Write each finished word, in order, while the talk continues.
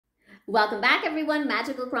Welcome back, everyone.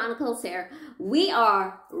 Magical Chronicles here. We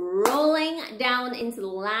are rolling down into the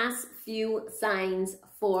last few signs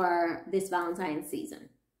for this Valentine's season.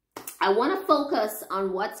 I want to focus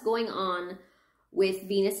on what's going on with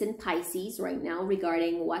Venus in Pisces right now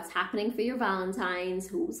regarding what's happening for your Valentines,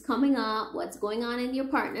 who's coming up, what's going on in your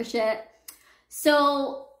partnership.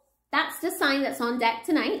 So that's the sign that's on deck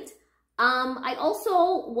tonight. I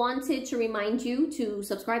also wanted to remind you to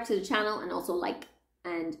subscribe to the channel and also like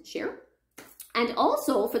and share. And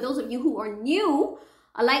also, for those of you who are new,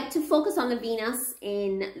 I like to focus on the Venus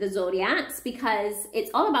in the zodiacs because it's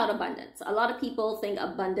all about abundance. A lot of people think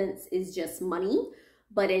abundance is just money,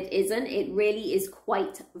 but it isn't. It really is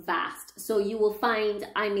quite vast. So you will find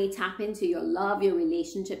I may tap into your love, your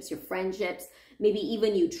relationships, your friendships, maybe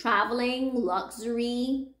even you traveling,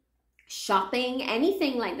 luxury, shopping,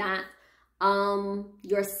 anything like that.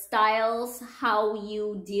 Your styles, how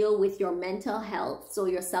you deal with your mental health. So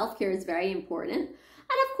your self-care is very important. And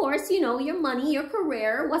of course, you know, your money, your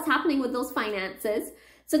career, what's happening with those finances.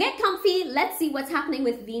 So get comfy. Let's see what's happening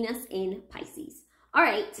with Venus in Pisces. All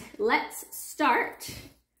right, let's start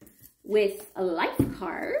with a life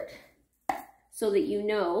card so that you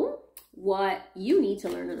know what you need to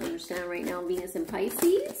learn and understand right now, Venus in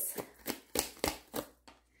Pisces.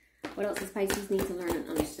 What else does Pisces need to learn and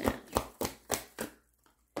understand?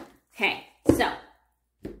 Okay, so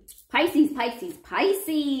Pisces.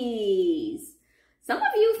 Some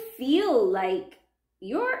of you feel like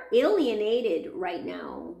you're alienated right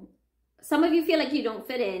now. Some of you feel like you don't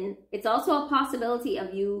fit in. It's also a possibility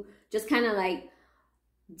of you just kind of like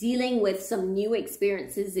dealing with some new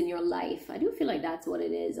experiences in your life. I do feel like that's what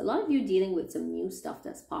it is. A lot of you dealing with some new stuff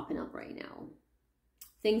that's popping up right now.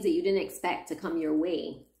 Things that you didn't expect to come your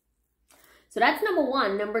way. So that's number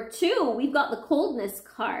one. Number two, we've got the coldness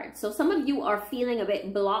card. So some of you are feeling a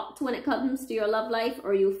bit blocked when it comes to your love life,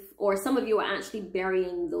 or some of you are actually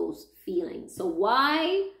burying those feelings. So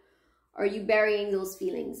why are you burying those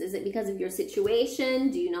feelings? Is it because of your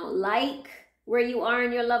situation? Do you not like where you are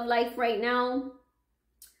in your love life right now?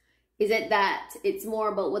 Is it that it's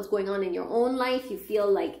more about what's going on in your own life? You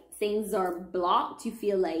feel like things are blocked. You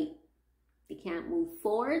feel like they can't move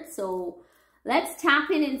forward. So let's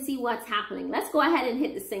tap in and see what's happening. Let's go ahead and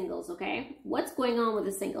hit the singles, okay? What's going on with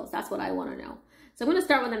the singles? That's what I want to know. So I'm going to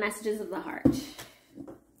start with the messages of the heart.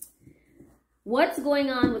 What's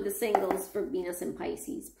going on with the singles for Venus and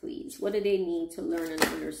Pisces, please? What do they need to learn and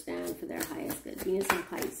understand for their highest good? Venus and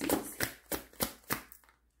Pisces.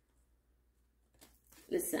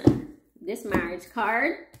 Listen, this marriage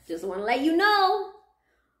card, just want to let you know.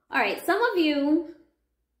 All right, some of you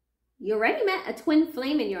already met a twin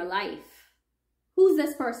flame in your life. Who's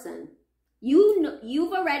this person?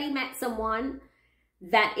 You've already met someone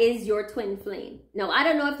that is your twin flame. Now, I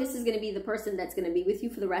don't know if this is going to be the person that's going to be with you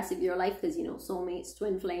for the rest of your life because, you know, soulmates,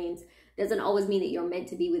 twin flames, doesn't always mean that you're meant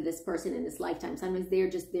to be with this person in this lifetime. Sometimes they're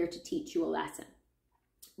just there to teach you a lesson.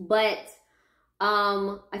 But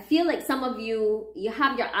I feel like some of you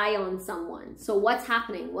have your eye on someone. So what's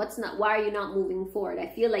happening? Why are you not moving forward? I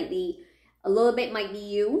feel like a little bit might be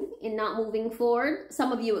you in not moving forward.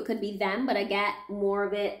 Some of you, it could be them, but I get more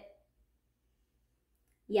of it.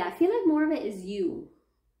 Yeah, I feel like more of it is you.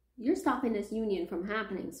 You're stopping this union from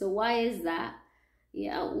happening. So why is that?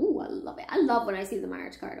 Yeah, ooh, I love it. I love when I see the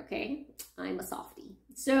marriage card, okay? I'm a softie.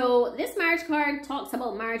 So this marriage card talks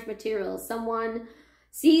about marriage material. Someone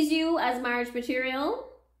sees you as marriage material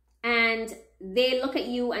and they look at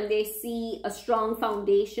you and they see a strong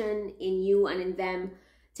foundation in you and in them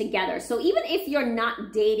together. So even if you're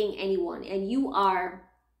not dating anyone and you are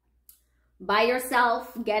by yourself,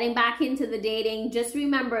 getting back into the dating, just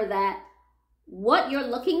remember that what you're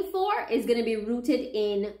looking for is going to be rooted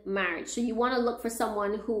in marriage. So you want to look for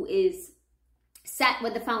someone who is set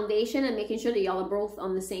with the foundation and making sure that y'all are both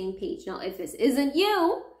on the same page. Now, if this isn't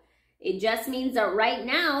you, it just means that right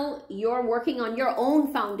now you're working on your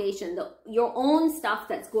own foundation, your own stuff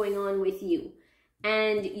that's going on with you.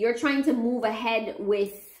 And you're trying to move ahead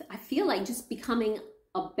with, I feel like, just becoming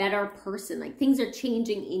a better person. Like things are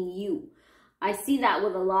changing in you. I see that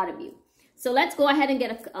with a lot of you. So let's go ahead and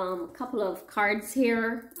get a couple of cards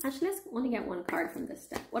here. Actually, let's only get one card from this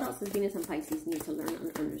deck. What else does Venus and Pisces need to learn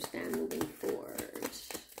and understand moving forward?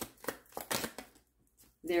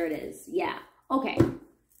 There it is. Yeah. Okay.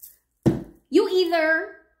 You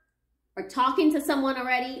either are talking to someone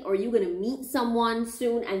already or you're going to meet someone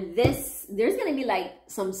soon, and there's going to be like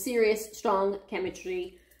some serious strong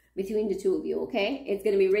chemistry between the two of you, okay? It's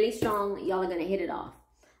going to be really strong. Y'all are going to hit it off.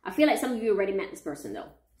 I feel like some of you already met this person though.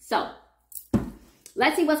 So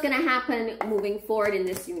let's see what's going to happen moving forward in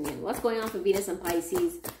this union. What's going on for Venus and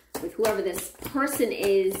Pisces with whoever this person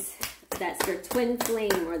is that's their twin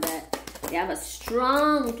flame, or that they have a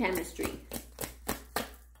strong chemistry.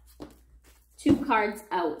 2 cards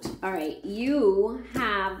out. All right, you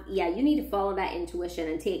have, yeah, you need to follow that intuition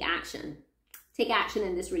and take action. Take action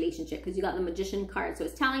in this relationship, because you got the Magician card. So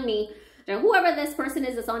it's telling me that whoever this person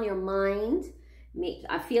is that's on your mind,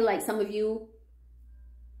 I feel like some of you,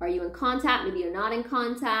 are you in contact? Maybe you're not in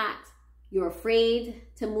contact. You're afraid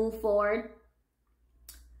to move forward.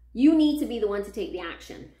 You need to be the one to take the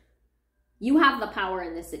action. You have the power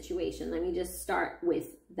in this situation. Let me just start with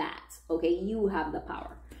that. Okay, you have the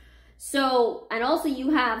power. So, and also you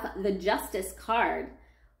have the Justice card,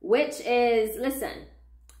 which is, listen,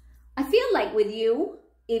 I feel like with you,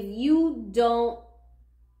 if you don't,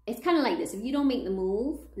 it's kind of like this. If you don't make the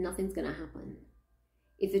move, nothing's going to happen.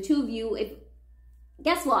 If the two of you,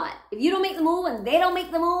 guess what? If you don't make the move and they don't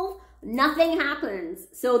make the move, nothing happens.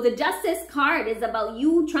 So the Justice card is about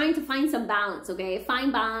you trying to find some balance, okay?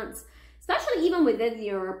 Find balance, especially even within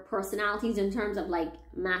your personalities in terms of like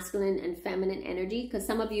masculine and feminine energy, because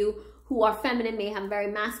some of you who are feminine may have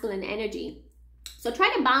very masculine energy. So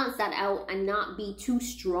try to balance that out and not be too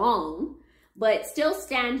strong, but still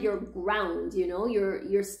stand your ground. You know,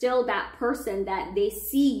 you're still that person that they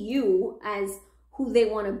see you as who they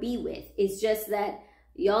want to be with. It's just that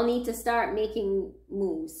y'all need to start making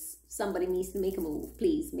moves. Somebody needs to make a move.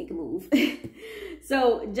 Please make a move.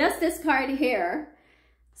 So Justice card here.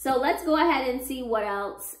 So let's go ahead and see what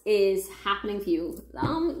else is happening for you. You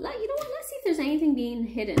know what? Let's see if there's anything being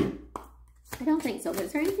hidden. I don't think so, but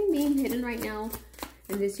is there anything being hidden right now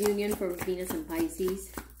in this union for Venus and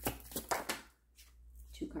Pisces?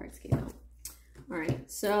 2 cards came out. All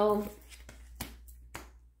right, so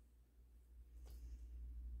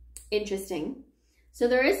interesting. So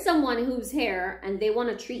there is someone who's here and they want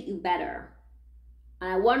to treat you better.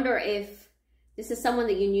 And I wonder if this is someone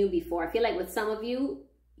that you knew before. I feel like with some of you,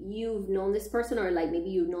 you've known this person, or like maybe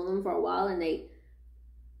you've known them for a while and they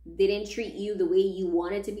didn't treat you the way you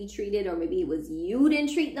wanted to be treated, or maybe it was you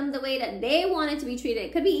didn't treat them the way that they wanted to be treated.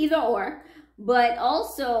 It could be either or, but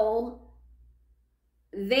also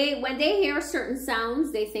when they hear certain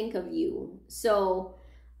sounds, they think of you. So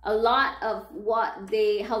a lot of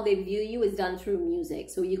how they view you is done through music.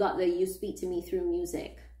 So you got the you speak to me through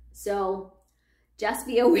music. So just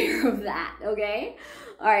be aware of that, okay?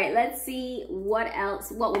 All right, let's see what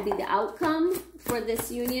else, what will be the outcome for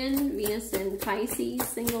this union. Venus and Pisces,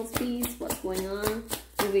 singles piece, what's going on,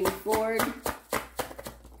 moving forward.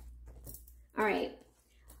 All right,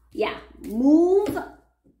 yeah, move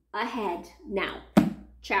ahead now.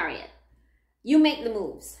 Chariot, you make the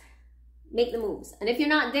moves. Make the moves. And if you're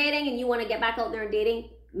not dating and you want to get back out there and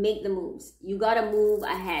dating, make the moves. You got to move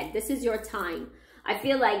ahead. This is your time. I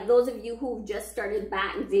feel like those of you who've just started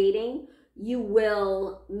back dating, you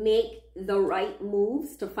will make the right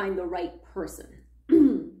moves to find the right person.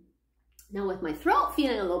 Now with my throat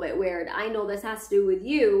feeling a little bit weird, I know this has to do with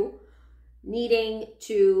you needing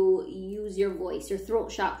to use your voice. Your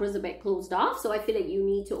throat chakra is a bit closed off, so I feel like you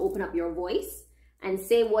need to open up your voice and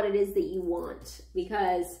say what it is that you want,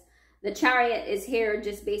 because the Chariot is here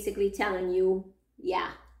just basically telling you,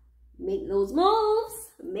 yeah, make those moves,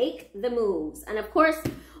 make the moves. And of course,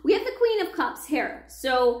 we have the Queen of Cups here.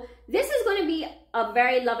 So this is going to be a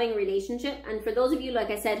very loving relationship. And for those of you,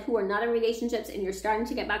 like I said, who are not in relationships and you're starting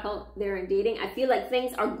to get back out there and dating, I feel like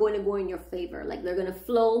things are going to go in your favor. Like they're going to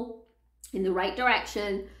flow in the right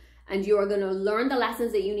direction. And you're going to learn the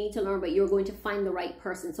lessons that you need to learn, but you're going to find the right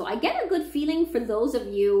person. So I get a good feeling for those of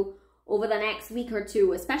you over the next week or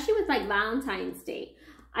two, especially with like Valentine's Day.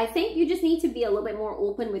 I think you just need to be a little bit more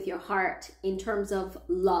open with your heart in terms of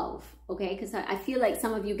love, okay? Because I feel like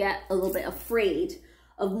some of you get a little bit afraid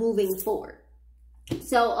of moving forward.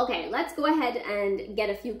 So, okay, let's go ahead and get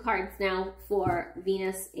a few cards now for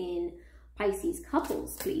Venus in Pisces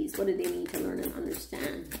couples, please. What do they need to learn and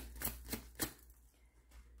understand?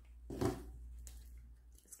 Let's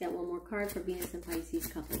get one more card for Venus and Pisces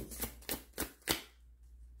couples.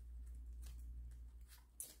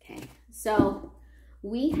 Okay, so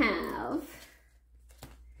we have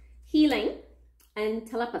healing and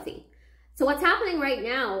telepathy. So what's happening right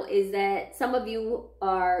now is that some of you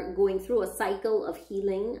are going through a cycle of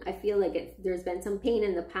healing. I feel like there's been some pain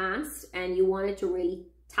in the past and you wanted to really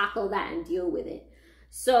tackle that and deal with it.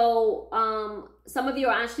 So some of you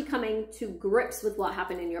are actually coming to grips with what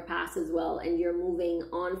happened in your past as well, and you're moving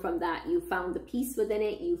on from that. You found the peace within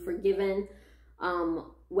it. You've forgiven,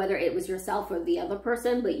 whether it was yourself or the other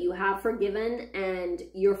person, but you have forgiven, and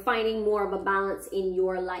you're finding more of a balance in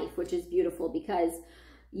your life, which is beautiful because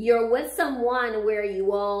you're with someone where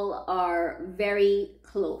you all are very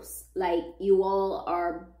close. Like you all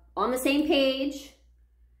are on the same page.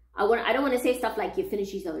 I don't want to say stuff like you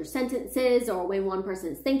finish each other's sentences, or when one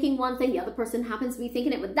person's thinking one thing, the other person happens to be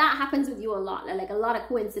thinking it. But that happens with you a lot. Like a lot of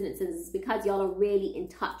coincidences, because y'all are really in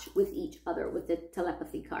touch with each other with the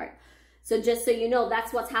telepathy card. So just so you know,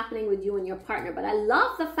 that's what's happening with you and your partner. But I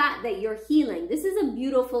love the fact that you're healing. This is a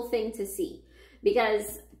beautiful thing to see,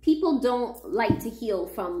 because people don't like to heal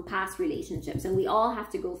from past relationships, and we all have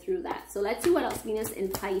to go through that. So let's see what else Venus in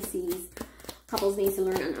Pisces couples need to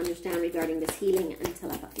learn and understand regarding this healing and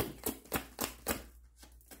telepathy.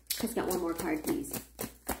 Let's get one more card, please.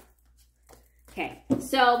 Okay,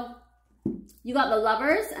 so you got the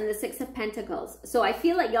Lovers and the Six of Pentacles. So I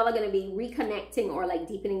feel like y'all are going to be reconnecting or like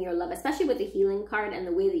deepening your love, especially with the healing card and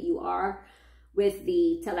the way that you are with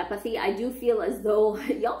the telepathy. I do feel as though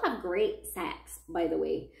y'all have great sex, by the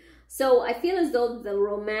way. So I feel as though the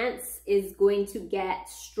romance is going to get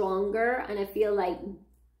stronger. And I feel like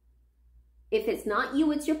if it's not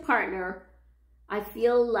you, it's your partner. I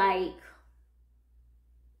feel like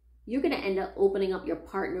you're going to end up opening up your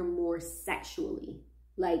partner more sexually.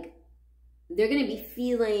 Like, they're going to be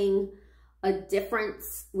feeling a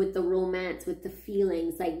difference with the romance, with the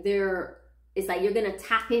feelings. Like it's like you're going to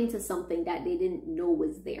tap into something that they didn't know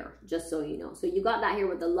was there, just so you know. So you got that here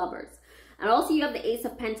with the Lovers. And also you have the Ace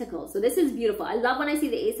of Pentacles. So this is beautiful. I love when I see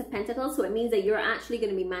the Ace of Pentacles. So it means that you're actually going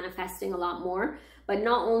to be manifesting a lot more, but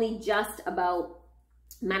not only just about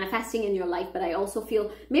manifesting in your life, but I also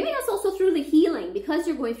feel maybe that's also through the healing. Because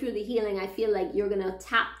you're going through the healing, I feel like you're going to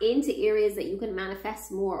tap into areas that you can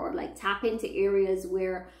manifest more, or like tap into areas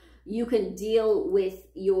where you can deal with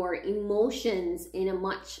your emotions in a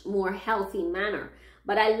much more healthy manner.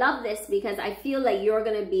 But I love this because I feel like you're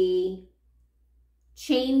going to be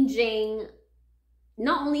changing,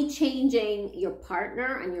 not only changing your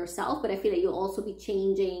partner and yourself, but I feel like you'll also be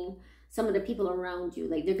changing some of the people around you.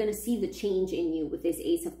 Like, they're going to see the change in you with this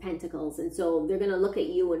Ace of Pentacles. And so they're going to look at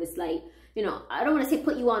you and it's like, you know, I don't want to say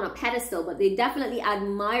put you on a pedestal, but they definitely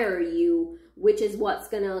admire you, which is what's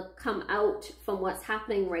going to come out from what's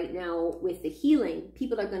happening right now with the healing.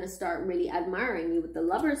 People are going to start really admiring you with the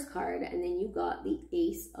Lovers card. And then you got the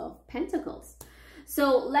Ace of Pentacles.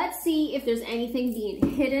 So let's see if there's anything being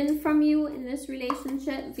hidden from you in this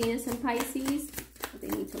relationship, Venus and Pisces. What they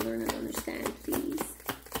need to learn and understand, please.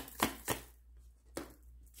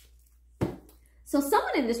 So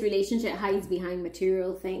someone in this relationship hides behind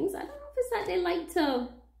material things. I don't know if it's that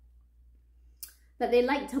they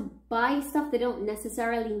like to buy stuff they don't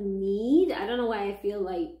necessarily need. I don't know why I feel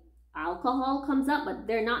like alcohol comes up, but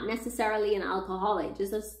they're not necessarily an alcoholic.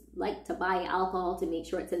 Just like to buy alcohol to make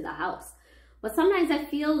sure it's in the house. But sometimes I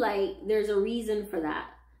feel like there's a reason for that.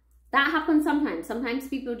 That happens sometimes. Sometimes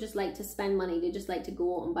people just like to spend money. They just like to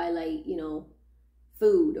go out and buy, like, you know,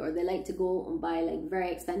 food, or they like to go and buy like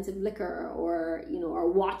very expensive liquor, or, you know,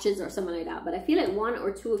 or watches or something like that. But I feel like one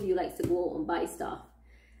or two of you likes to go out and buy stuff,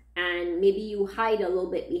 and maybe you hide a little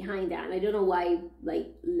bit behind that. And I don't know why like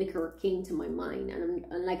liquor came to my mind.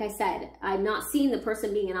 And like I said, I'm not seeing the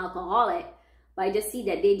person being an alcoholic, but I just see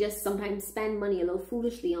that they just sometimes spend money a little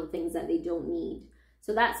foolishly on things that they don't need.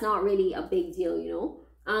 So that's not really a big deal, you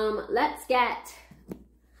know. Let's get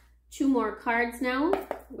two more cards now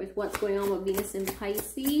with what's going on with Venus and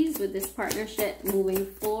Pisces with this partnership moving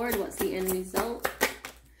forward. What's the end result?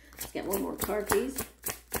 Let's get one more card, please.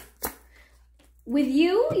 With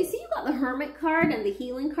you, you see you got the Hermit card and the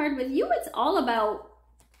Healing card. With you, it's all about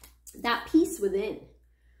that peace within.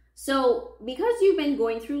 So because you've been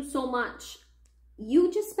going through so much,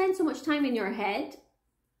 you just spend so much time in your head.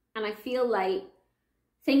 And I feel like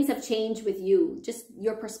things have changed with you, just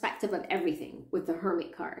your perspective of everything with the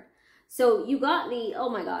Hermit card. So you got the, oh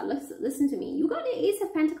my God, listen to me. You got the Ace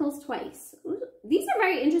of Pentacles twice. These are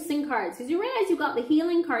very interesting cards because you realize you got the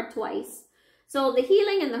Healing card twice. So the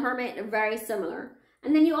Healing and the Hermit are very similar.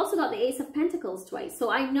 And then you also got the Ace of Pentacles twice.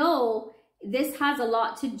 So I know this has a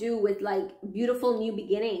lot to do with like beautiful new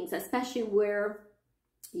beginnings, especially where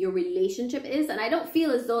your relationship is. And I don't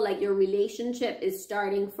feel as though like your relationship is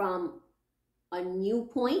starting from a new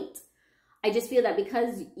point. I just feel that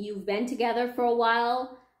because you've been together for a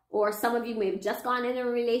while, or some of you may have just gone in a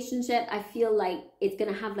relationship, I feel like it's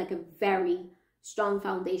going to have like a very strong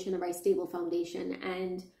foundation, a very stable foundation.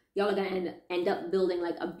 And y'all are going to end up building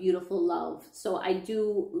like a beautiful love. So I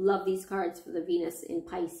do love these cards for the Venus in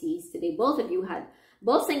Pisces today. Both of you had,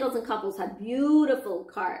 both singles and couples had beautiful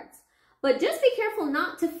cards. But just be careful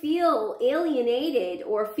not to feel alienated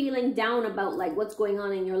or feeling down about like what's going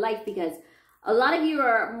on in your life, because a lot of you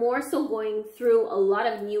are more so going through a lot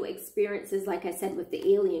of new experiences. Like I said, with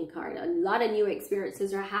the Alien card, a lot of new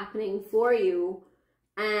experiences are happening for you,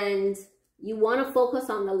 and you want to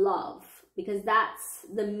focus on the love. because that's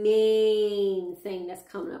the main thing that's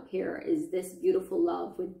coming up here, is this beautiful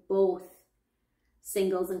love with both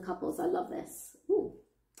singles and couples. I love this. Ooh,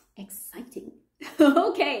 exciting.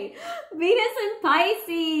 Okay, Venus and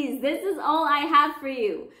Pisces, this is all I have for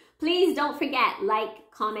you. Please don't forget,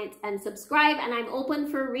 like, comment, and subscribe, and I'm open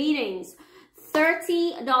for readings.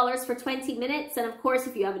 $30 for 20 minutes, and of course,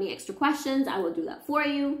 if you have any extra questions, I will do that for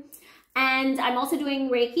you. And I'm also doing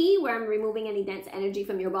Reiki, where I'm removing any dense energy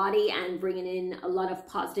from your body and bringing in a lot of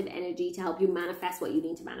positive energy to help you manifest what you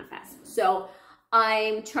need to manifest. So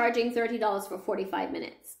I'm charging $30 for 45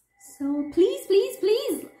 minutes. So please, please,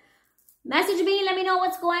 please message me. Let me know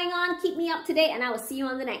what's going on. Keep me up to date, and I will see you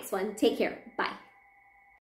on the next one. Take care. Bye.